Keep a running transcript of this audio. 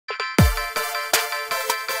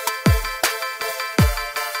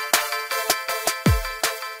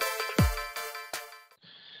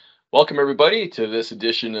Welcome everybody to this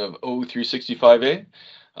edition of O365A.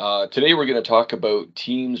 Today we're going to talk about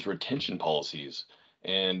Teams retention policies.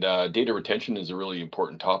 And data retention is a really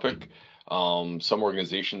important topic. Some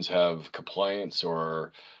organizations have compliance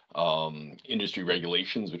or industry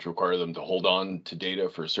regulations which require them to hold on to data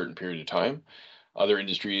for a certain period of time. Other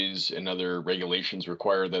industries and other regulations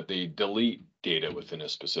require that they delete data within a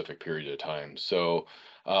specific period of time. So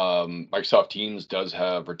Microsoft Teams does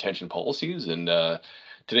have retention policies, and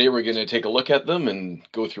today we're going to take a look at them and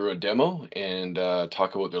go through a demo and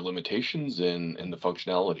talk about their limitations and the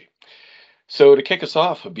functionality. So to kick us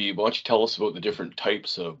off, Habib, why don't you tell us about the different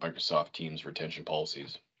types of Microsoft Teams retention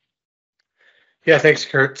policies? Yeah, thanks,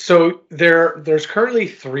 Kurt. So there's currently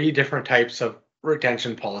three different types of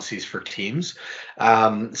retention policies for Teams.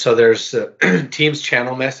 So there's Teams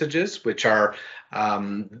channel messages, which are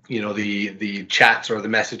the chats or the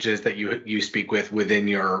messages that you speak with within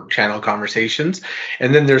your channel conversations,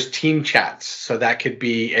 and then there's team chats. So that could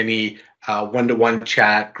be any one-to-one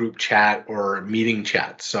chat, group chat, or meeting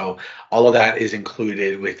chat. So all of that is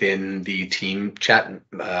included within the team chat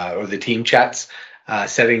or the team chats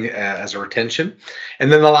setting as a retention.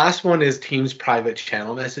 And then the last one is Teams private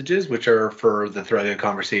channel messages, which are for the threaded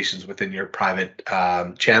conversations within your private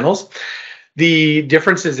channels. The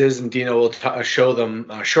differences is, and Dino will show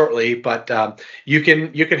them shortly, but you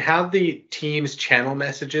can have the Teams channel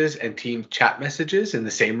messages and Teams chat messages in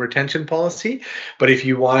the same retention policy. But if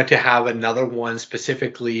you wanted to have another one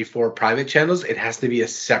specifically for private channels, it has to be a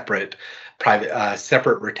separate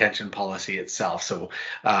retention policy itself. So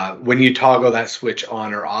when you toggle that switch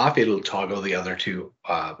on or off, it'll toggle the other two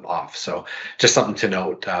off. So just something to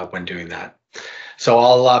note when doing that. So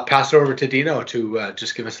I'll pass it over to Dino to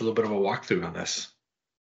just give us a little bit of a walkthrough on this.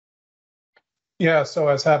 Yeah, so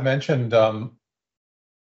as Hab mentioned, all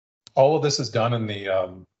of this is done in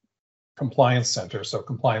the Compliance Center, so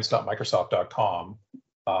compliance.microsoft.com.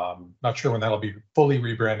 Not sure when that'll be fully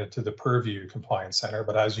rebranded to the Purview Compliance Center,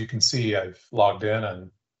 but as you can see, I've logged in,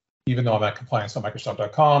 and even though I'm at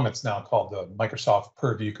compliance.microsoft.com, it's now called the Microsoft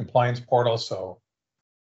Purview Compliance Portal. So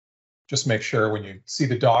just make sure when you see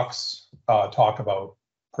the docs talk about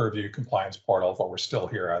Purview Compliance Portal, but we're still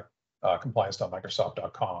here at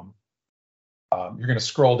compliance.microsoft.com. You're going to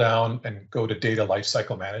scroll down and go to Data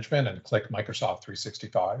Lifecycle Management and click Microsoft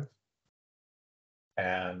 365.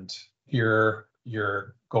 And here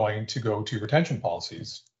you're going to go to retention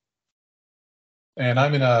policies. And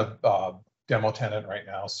I'm in a demo tenant right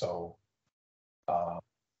now, so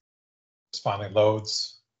this finally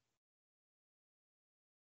loads.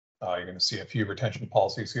 You're going to see a few retention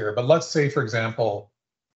policies here. But let's say, for example,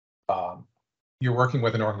 you're working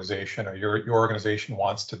with an organization, or your organization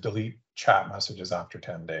wants to delete chat messages after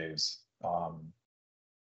 10 days.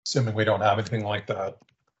 Assuming we don't have anything like that,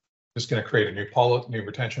 I'm just going to create a new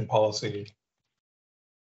retention policy.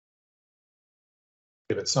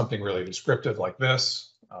 If it's something really descriptive like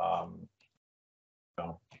this,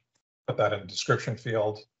 put that in the description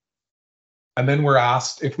field. And then we're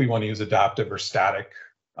asked if we want to use adaptive or static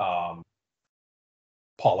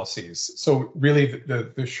policies. So really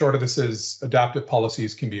the short of this is adaptive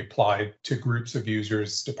policies can be applied to groups of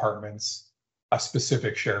users, departments, a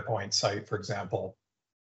specific SharePoint site, for example.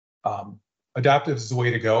 Adaptive is the way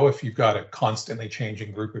to go if you've got a constantly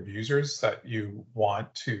changing group of users that you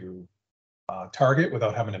want to target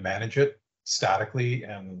without having to manage it statically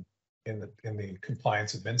and in the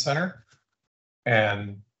Compliance Admin Center.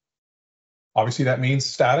 And obviously that means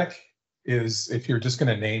static is if you're just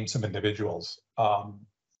going to name some individuals.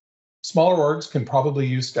 Smaller orgs can probably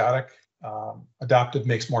use static. Adaptive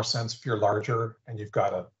makes more sense if you're larger and you've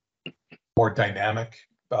got a more dynamic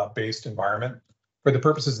based environment. For the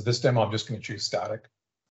purposes of this demo, I'm just going to choose static.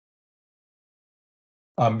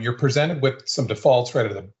 You're presented with some defaults right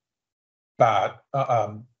at the bat.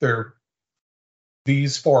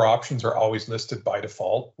 These four options are always listed by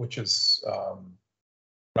default, which is I'm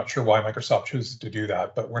not sure why Microsoft chooses to do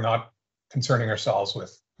that, but we're not concerning ourselves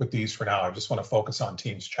with these for now. I just want to focus on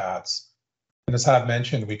Teams chats. And as Hab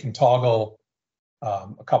mentioned, we can toggle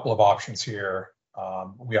a couple of options here.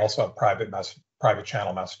 We also have private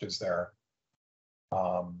channel messages there.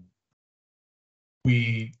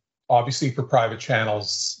 We obviously, for private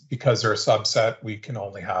channels, because they're a subset, we can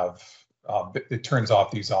only have, it turns off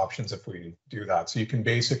these options if we do that. So you can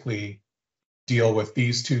basically deal with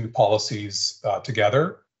these two policies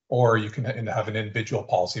together, or you can have an individual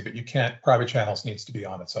policy, but you can't, private channels needs to be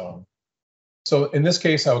on its own. So in this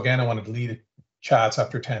case, I want to delete chats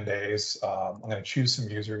after 10 days. I'm going to choose some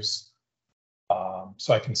users.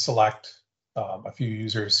 So I can select a few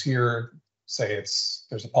users here. Say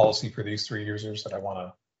there's a policy for these 3 users that I want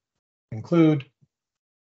to include.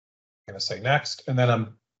 going to say next, and then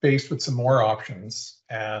I'm faced with some more options.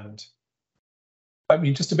 And I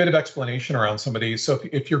mean, just a bit of explanation around some of these. So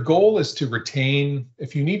if your goal is to retain,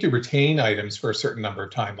 if you need to retain items for a certain number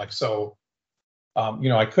of time, like so,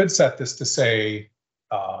 I could set this to say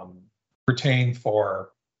retain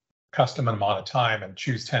for custom amount of time and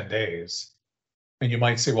choose 10 days. And you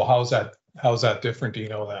might say, well, how's that different,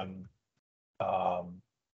 than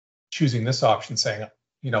choosing this option saying,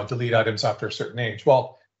 delete items after a certain age?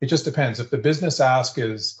 Well, it just depends. If the business ask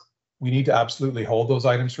is, we need to absolutely hold those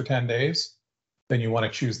items for 10 days, then you want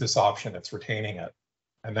to choose this option. It's retaining it,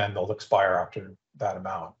 and then they'll expire after that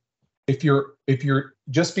amount. If you're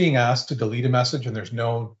just being asked to delete a message and there's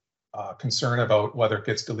no concern about whether it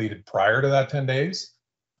gets deleted prior to that 10 days,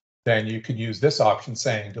 then you could use this option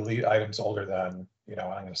saying delete items older than,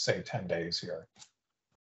 I'm going to say 10 days here.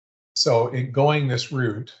 So in going this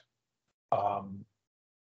route,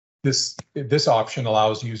 this option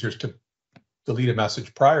allows users to delete a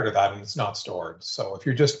message prior to that and it's not stored. So if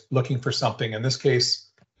you're just looking for something, in this case,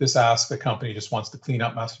 this asks the company just wants to clean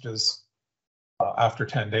up messages after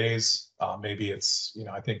 10 days. Maybe it's,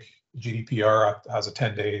 I think GDPR has a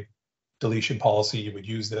 10-day deletion policy. You would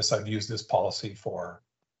use this. I've used this policy for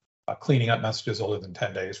cleaning up messages older than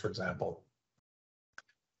 10 days, for example.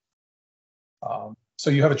 So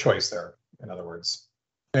you have a choice there, in other words.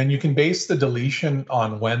 And you can base the deletion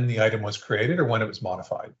on when the item was created or when it was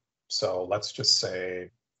modified. So let's just say,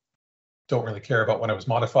 don't really care about when it was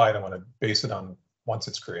modified. I want to base it on once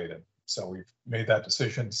it's created. So we've made that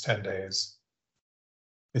decision. It's 10 days.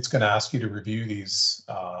 It's going to ask you to review these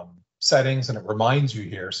settings, and it reminds you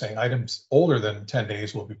here saying items older than 10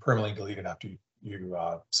 days will be permanently deleted after you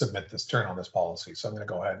submit this, turn on this policy. So I'm going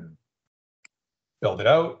to go ahead and build it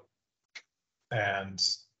out, and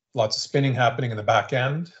lots of spinning happening in the back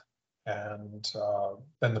end, and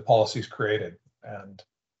then the policy is created, and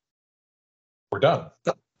we're done.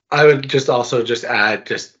 I would just add,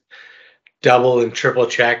 double and triple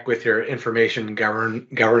check with your information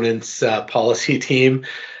governance policy team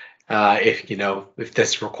if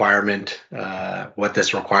this requirement, what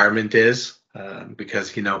this requirement is,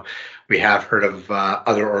 because we have heard of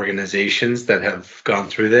other organizations that have gone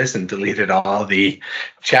through this and deleted all the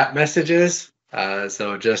chat messages.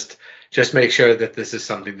 So just make sure that this is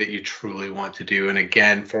something that you truly want to do. And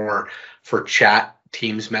again, for chat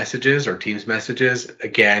Teams messages,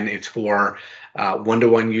 again, it's for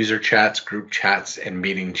one-to-one user chats, group chats, and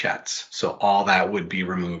meeting chats. So all that would be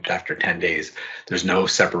removed after 10 days. There's no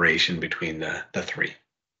separation between the three.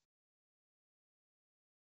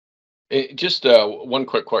 Just one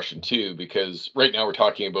quick question too, because right now we're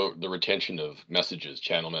talking about the retention of messages,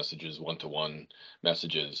 channel messages, one-to-one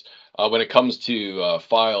messages. When it comes to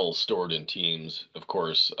files stored in Teams, of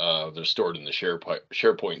course, they're stored in the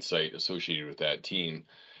SharePoint site associated with that team.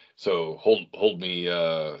 So hold me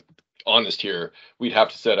honest here. We'd have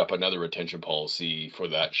to set up another retention policy for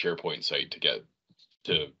that SharePoint site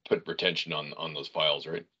to put retention on those files,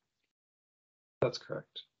 right? That's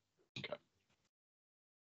correct. Okay.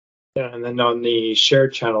 Yeah, and then on the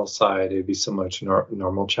shared channel side, it'd be similar to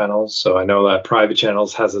normal channels. So I know that private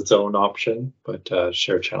channels has its own option, but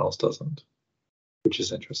shared channels doesn't, which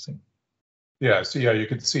is interesting. Yeah, so you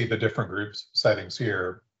can see the different groups settings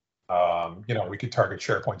here. We could target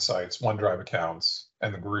SharePoint sites, OneDrive accounts,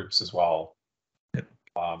 and the groups as well.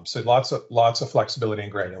 So lots of flexibility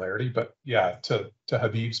and granularity. But yeah, to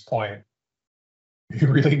Habib's point, you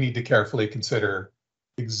really need to carefully consider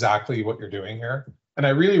exactly what you're doing here. And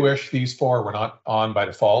I really wish these four were not on by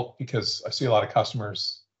default, because I see a lot of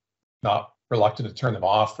customers not reluctant to turn them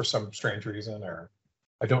off for some strange reason, or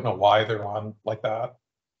I don't know why they're on like that.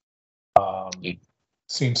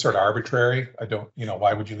 Seems sort of arbitrary. I don't,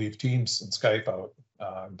 why would you leave Teams and Skype out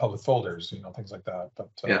in public folders, things like that. But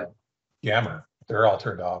Yammer, they're all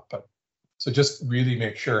turned off. But so just really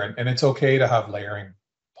make sure, and it's okay to have layering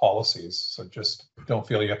policies. So just don't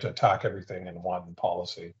feel you have to attack everything in one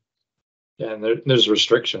policy. Yeah, and there's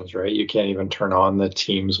restrictions, right? You can't even turn on the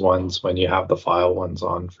Teams ones when you have the file ones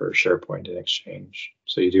on for SharePoint and Exchange.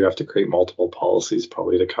 So you do have to create multiple policies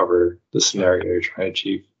probably to cover the scenario you're trying to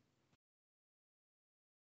achieve.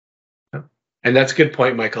 And that's a good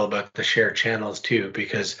point, Michael, about the shared channels too,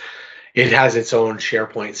 because it has its own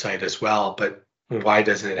SharePoint site as well, but why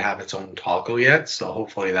doesn't it have its own toggle yet? So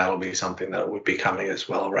hopefully that'll be something that would be coming as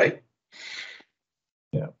well, right?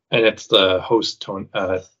 Yeah, and it's the host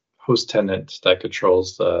tenant that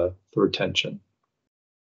controls the retention.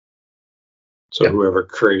 So whoever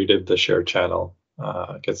created the shared channel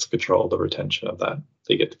gets control of the retention of that.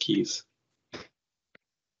 They get the keys.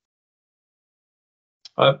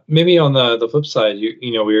 Maybe on the flip side,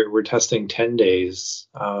 we're testing 10 days.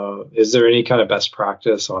 Is there any kind of best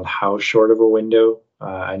practice on how short of a window?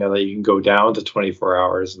 I know that you can go down to 24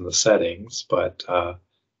 hours in the settings, but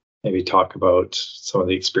maybe talk about some of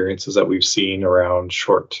the experiences that we've seen around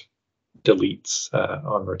short deletes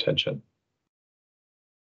on retention.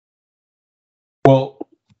 Well,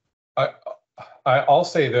 I'll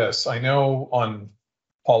say this. I know on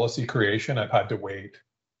policy creation, I've had to wait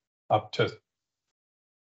up to,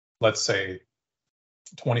 let's say,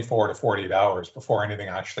 24 to 48 hours before anything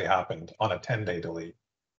actually happened on a 10-day delete.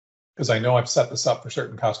 Because I know I've set this up for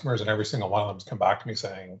certain customers and every single one of them has come back to me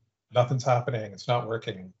saying, nothing's happening, it's not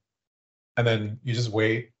working. And then you just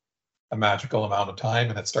wait a magical amount of time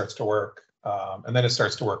and it starts to work. And then it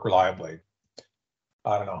starts to work reliably.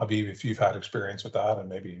 I don't know, Habib, if you've had experience with that and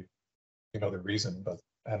maybe you know the reason, but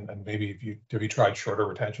and maybe if have you tried shorter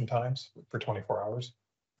retention times for 24 hours?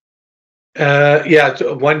 Yeah,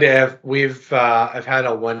 one day I've had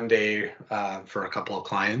a 1 day for a couple of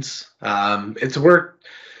clients. It's worked.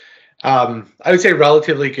 I would say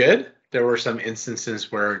relatively good. There were some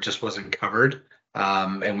instances where it just wasn't covered,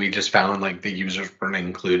 and we just found like the users weren't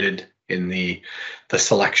included in the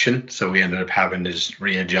selection, so we ended up having to just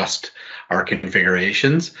readjust our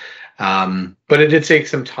configurations. But it did take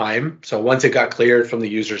some time. So once it got cleared from the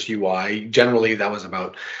user's UI, generally that was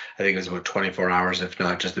about, I think it was about 24 hours, if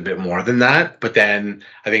not just a bit more than that. But then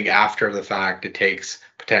I think after the fact, it takes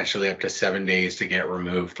potentially up to 7 days to get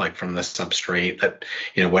removed, like from the substrate that,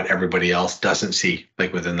 you know, what everybody else doesn't see,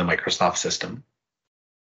 like within the Microsoft system.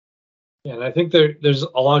 Yeah, and I think there's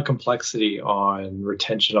a lot of complexity on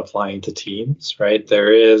retention applying to teams, right?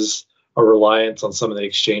 There is a reliance on some of the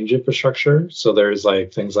Exchange infrastructure. So there's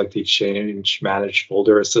like things like the Exchange Managed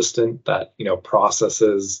Folder Assistant that,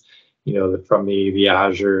 processes, from the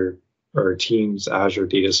Azure or Teams Azure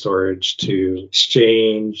data storage to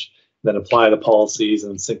Exchange, then apply the policies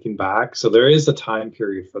and syncing back. So there is a time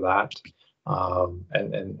period for that.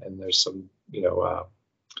 And there's some, I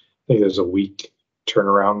think there's a week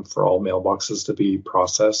turnaround for all mailboxes to be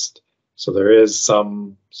processed. So there is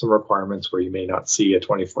some requirements where you may not see a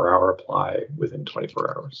 24-hour apply within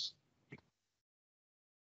 24 hours.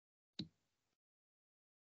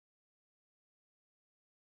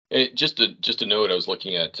 Just a note, I was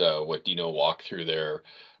looking at what Dino walked through there.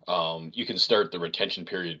 You can start the retention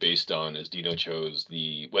period based on, as Dino chose,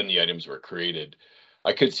 when the items were created.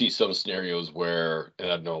 I could see some scenarios where,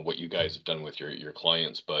 and I don't know what you guys have done with your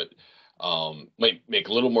clients, but might make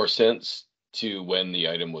a little more sense to when the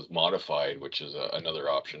item was modified, which is another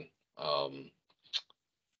option.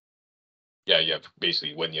 Yeah, you have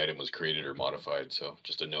basically when the item was created or modified. So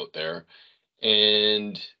just a note there.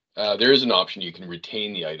 And there is an option you can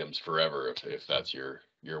retain the items forever if that's your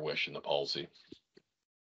wish in the policy.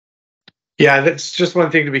 Yeah, that's just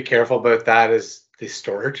one thing to be careful about. That is the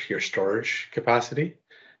storage, your storage capacity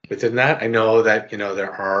within that. I know that,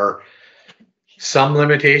 there are some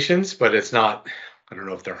limitations, but it's not, I don't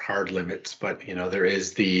know if they're hard limits, but there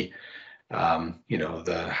is the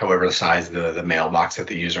however the size of the mailbox that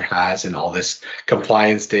the user has, and all this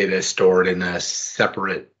compliance data is stored in a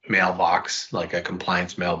separate mailbox, like a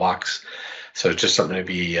compliance mailbox. So it's just something to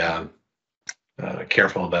be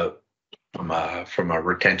careful about from a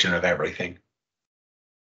retention of everything.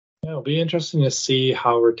 Yeah, it'll be interesting to see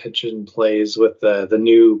how retention plays with the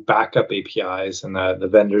new backup APIs and the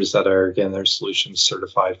vendors that are, again, their solutions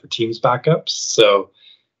certified for Teams backups. So,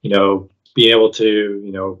 being able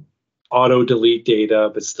to, auto delete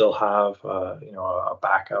data, but still have, a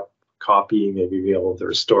backup copy, maybe be able to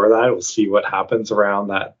restore that. We'll see what happens around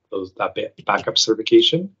that backup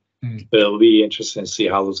certification. But it'll be interesting to see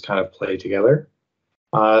how those kind of play together.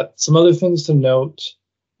 Some other things to note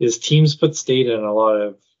is Teams puts data in a lot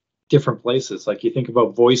of different places. Like you think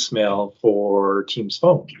about voicemail for Teams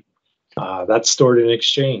phone. That's stored in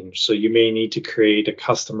Exchange. So you may need to create a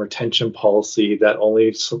custom retention policy that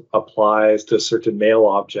only applies to a certain mail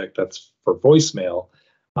object that's for voicemail,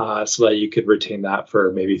 so that you could retain that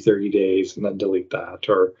for maybe 30 days and then delete that.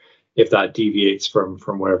 Or if that deviates from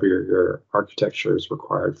whatever your architecture is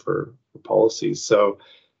required for policies. So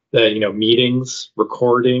the meetings,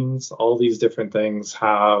 recordings, all these different things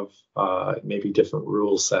have maybe different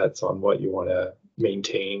rule sets on what you want to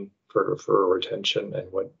maintain for retention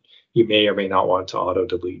and what you may or may not want to auto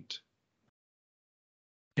delete.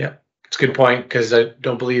 Yeah, it's a good point, because I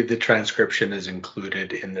don't believe the transcription is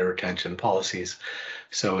included in the retention policies.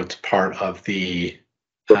 So it's part of the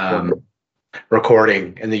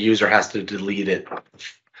recording, and the user has to delete it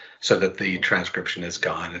so that the transcription is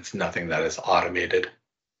gone. It's nothing that is automated.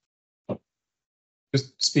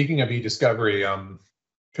 Just speaking of e-discovery,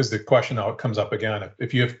 because the question now comes up again,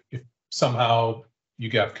 if somehow you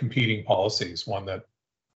get competing policies, one that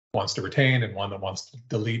wants to retain and one that wants to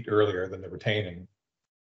delete earlier than the retaining,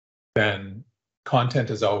 then content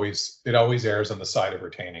is always errs on the side of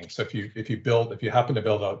retaining. So if you happen to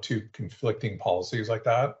build out two conflicting policies like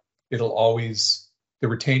that, the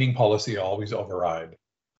retaining policy always override,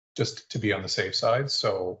 just to be on the safe side.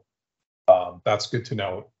 So that's good to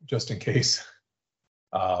know, just in case.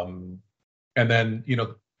 And then,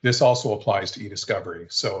 this also applies to e-discovery.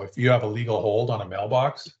 So if you have a legal hold on a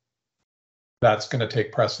mailbox, that's going to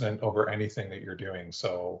take precedent over anything that you're doing.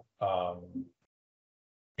 So,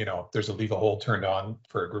 if there's a legal hold turned on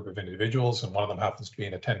for a group of individuals and one of them happens to be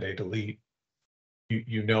in a 10-day delete,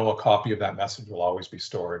 a copy of that message will always be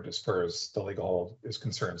stored as far as the legal hold is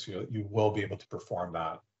concerned. So you will be able to perform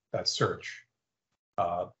that search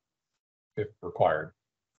if required.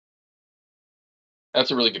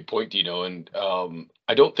 That's a really good point, Dino. And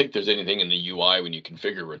I don't think there's anything in the UI when you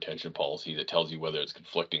configure retention policy that tells you whether it's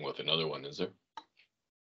conflicting with another one, is there?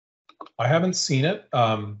 I haven't seen it.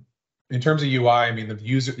 In terms of UI, I mean,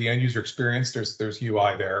 the end user experience, there's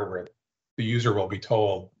UI there where the user will be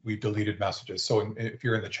told we've deleted messages. So if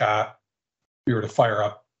you're in the chat, if you were to fire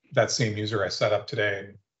up that same user I set up today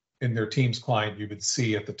in their Teams client, you would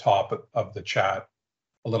see at the top of the chat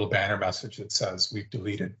a little banner message that says we've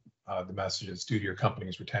deleted the messages due to your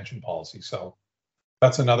company's retention policy. So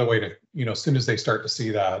that's another way to, as soon as they start to see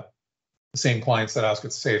that, the same clients that ask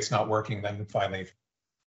it to say it's not working, then finally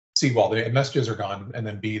see, well, the messages are gone, and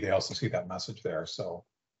then B, they also see that message there. So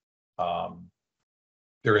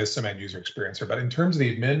there is some end user experience here. But in terms of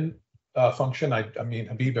the admin function, I mean,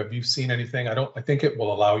 Habib, have you seen anything? I think it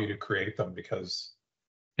will allow you to create them because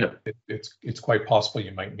it's quite possible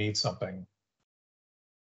you might need something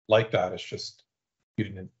like that. It's just, you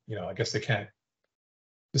didn't, I guess they can't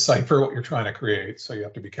decipher what you're trying to create, so you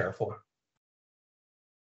have to be careful.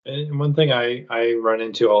 And one thing I run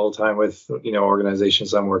into all the time with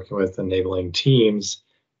organizations I'm working with enabling teams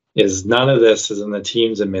is none of this is in the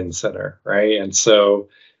Teams admin center, right? And so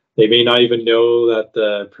they may not even know that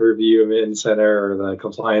the purview admin center or the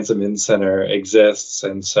compliance admin center exists,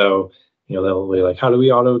 and so they'll be like, how do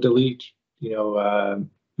we auto delete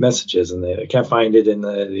messages, and they can't find it in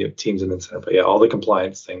the Teams admin center. But yeah, all the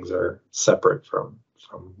compliance things are separate from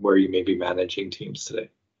where you may be managing teams today.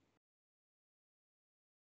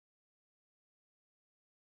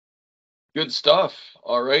 Good stuff.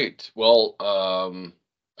 All right. Well,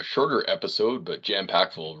 a shorter episode, but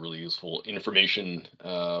jam-packed full of really useful information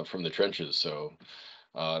from the trenches. So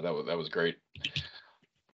that was great.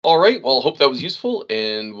 All right. Well, hope that was useful,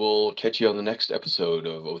 and we'll catch you on the next episode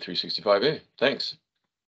of O365Eh. Thanks.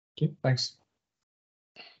 Thanks.